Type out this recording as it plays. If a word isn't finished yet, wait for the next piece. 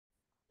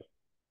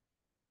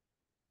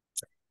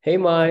Hey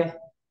Mai,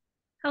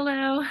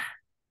 Hello.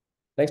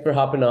 thanks for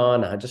hopping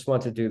on. I just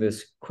want to do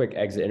this quick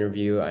exit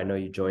interview. I know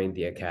you joined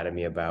the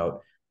academy about,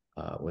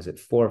 was it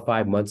 4 or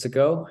 5 months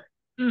ago?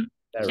 Is Mm,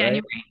 that right?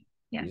 January.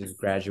 You just Yes.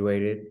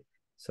 graduated.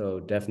 So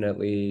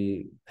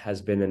definitely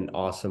has been an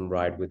awesome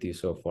ride with you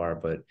so far.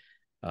 But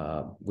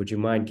would you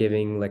mind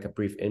giving like a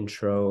brief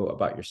intro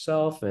about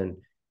yourself and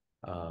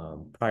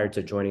prior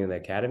to joining the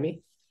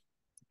academy?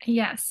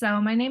 Yeah,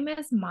 so my name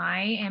is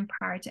Mai, and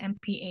prior to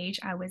MPH,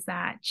 I was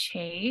at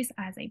Chase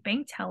as a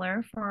bank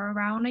teller for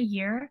around a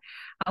year.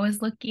 I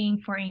was looking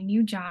for a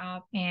new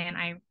job and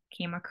I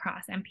came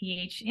across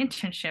MPH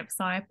internship.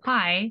 So I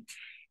applied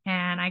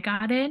and I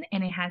got in,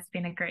 and it has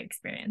been a great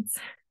experience.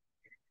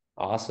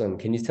 Awesome.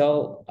 Can you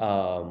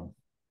tell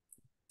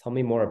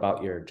me more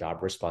about your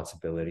job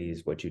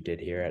responsibilities, what you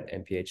did here at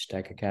MPH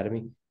Tech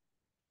Academy?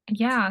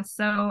 Yeah,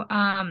 so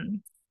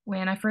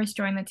when I first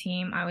joined the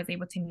team, I was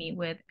able to meet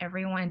with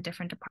everyone in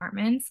different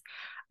departments.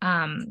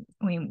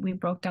 We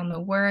broke down the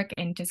work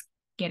and just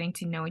getting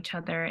to know each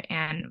other.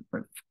 And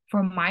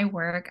for my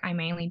work, I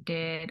mainly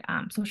did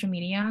social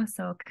media,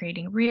 so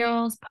creating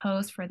reels,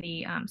 posts for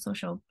the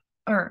social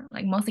or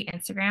like mostly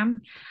Instagram.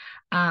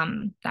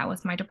 That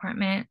was my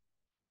department.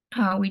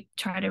 We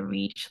try to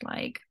reach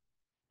like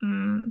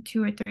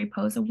 2 or 3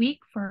 posts a week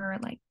for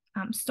like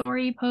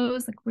story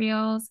posts, like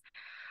reels.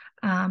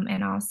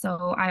 And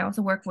also, I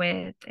also work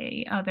with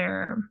a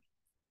other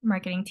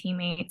marketing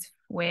teammates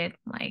with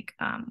like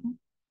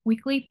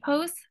weekly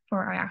posts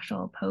for our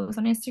actual posts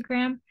on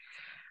Instagram,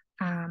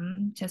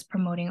 just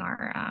promoting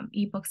our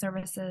ebook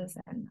services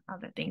and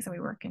other things that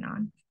we're working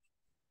on.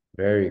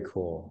 Very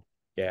cool.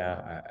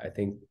 Yeah, I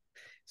think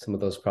some of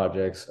those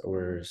projects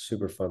were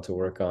super fun to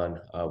work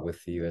on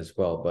with you as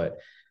well. But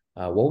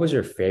what was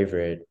your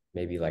favorite,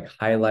 maybe like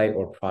highlight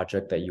or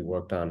project that you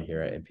worked on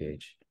here at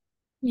MPH?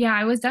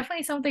 Yeah, it was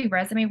definitely something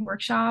resume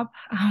workshop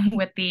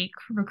with the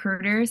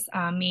recruiters.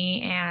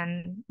 Me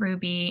and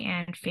Ruby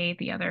and Faye,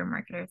 the other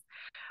marketers,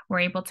 were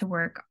able to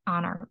work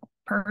on our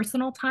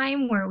personal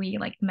time where we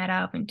like met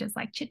up and just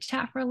like chit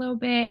chat for a little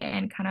bit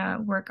and kind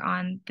of work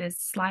on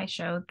this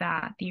slideshow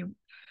that the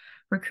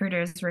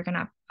recruiters were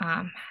gonna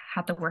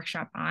have the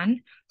workshop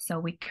on. So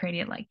we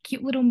created like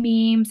cute little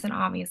memes and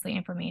obviously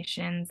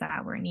informations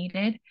that were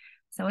needed.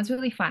 So it was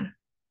really fun.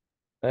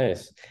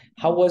 Nice.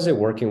 How was it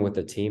working with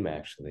the team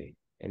actually?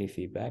 Any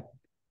feedback?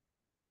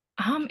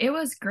 It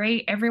was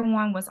great.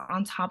 Everyone was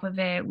on top of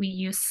it. We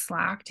used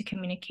Slack to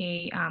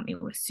communicate.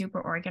 It was super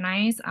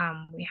organized.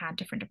 We had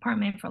different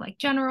department for like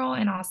general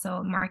and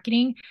also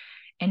marketing.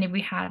 And if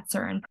we had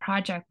certain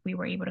project, we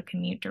were able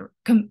to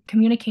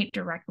communicate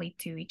directly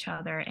to each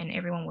other, and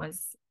everyone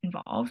was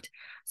involved.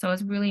 So it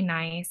was really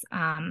nice.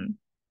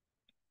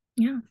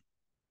 Yeah.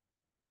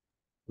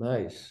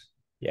 Nice.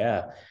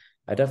 Yeah,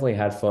 I definitely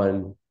had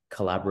fun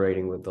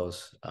collaborating with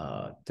those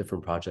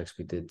different projects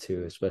we did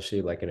too,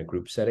 especially like in a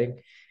group setting.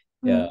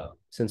 Mm. Yeah,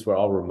 since we're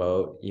all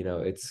remote,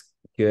 it's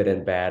good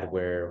and bad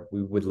where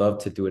we would love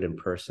to do it in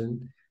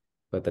person,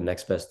 but the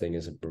next best thing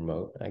is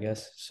remote, I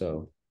guess.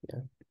 So yeah,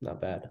 not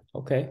bad.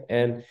 Okay.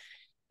 And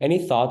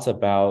any thoughts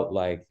about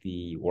like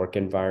the work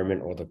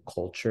environment or the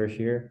culture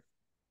here?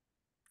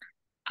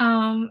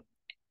 Um,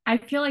 I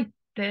feel like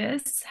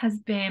this has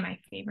been my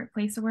favorite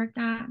place to work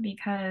at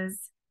because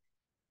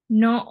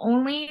not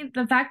only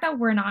the fact that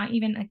we're not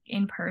even like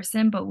in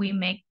person, but we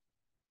make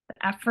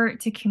the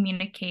effort to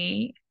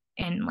communicate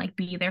and like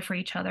be there for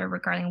each other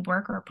regarding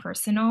work or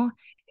personal.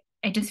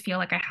 I just feel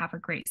like I have a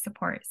great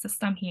support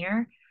system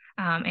here.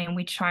 And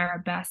we try our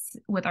best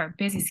with our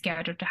busy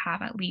schedule to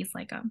have at least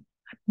like a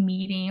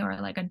meeting or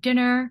like a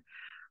dinner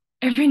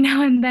every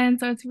now and then.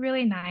 So it's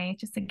really nice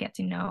just to get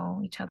to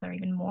know each other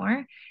even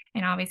more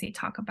and obviously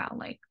talk about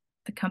like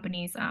the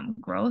company's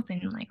growth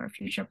and like our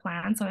future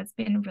plans. So it's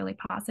been really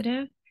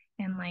positive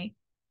and like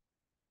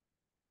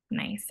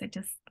nice to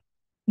just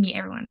meet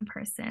everyone in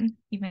person,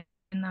 even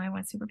though I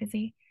was super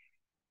busy.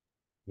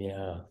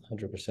 Yeah,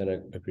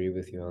 100% agree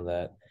with you on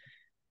that.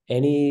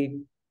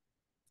 Any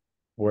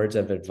words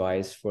of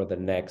advice for the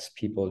next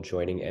people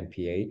joining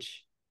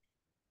MPH?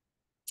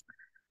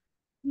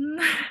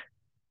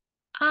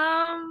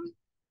 um,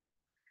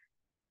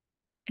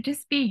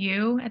 just be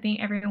you. I think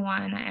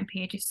everyone at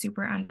MPH is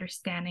super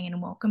understanding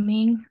and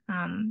welcoming,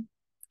 and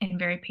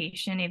very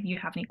patient. If you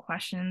have any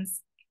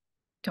questions,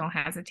 don't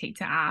hesitate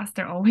to ask.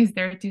 They're always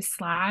there to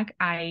Slack.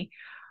 I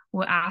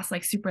will ask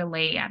like super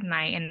late at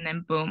night, and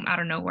then boom, out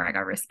of nowhere, I got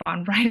to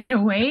respond right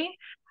away.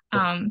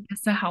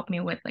 Just to help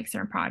me with like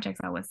certain projects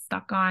I was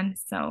stuck on.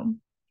 So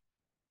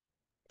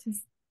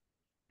just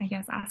I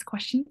guess ask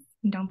questions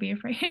and don't be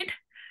afraid.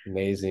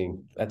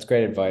 Amazing. That's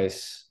great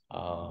advice.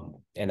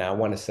 And I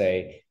want to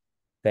say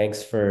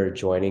thanks for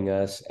joining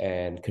us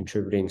and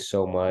contributing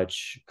so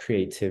much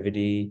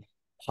creativity,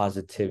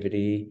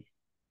 positivity,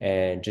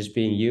 and just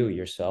being you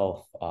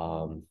yourself.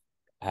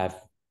 I've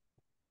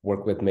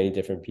worked with many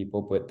different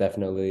people, but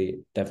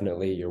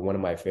definitely you're one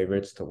of my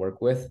favorites to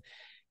work with.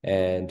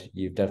 And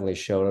you've definitely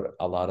showed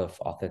a lot of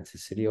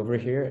authenticity over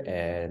here,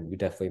 and we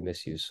definitely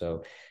miss you.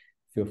 So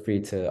feel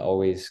free to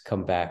always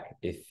come back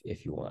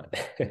if you want.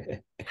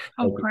 Thank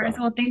Of you, course.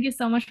 Mai. Well, thank you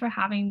so much for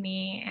having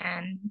me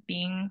and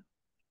being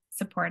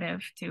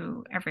supportive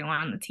to everyone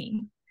on the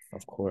team.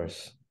 Of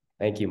course.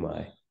 Thank you,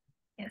 Mai.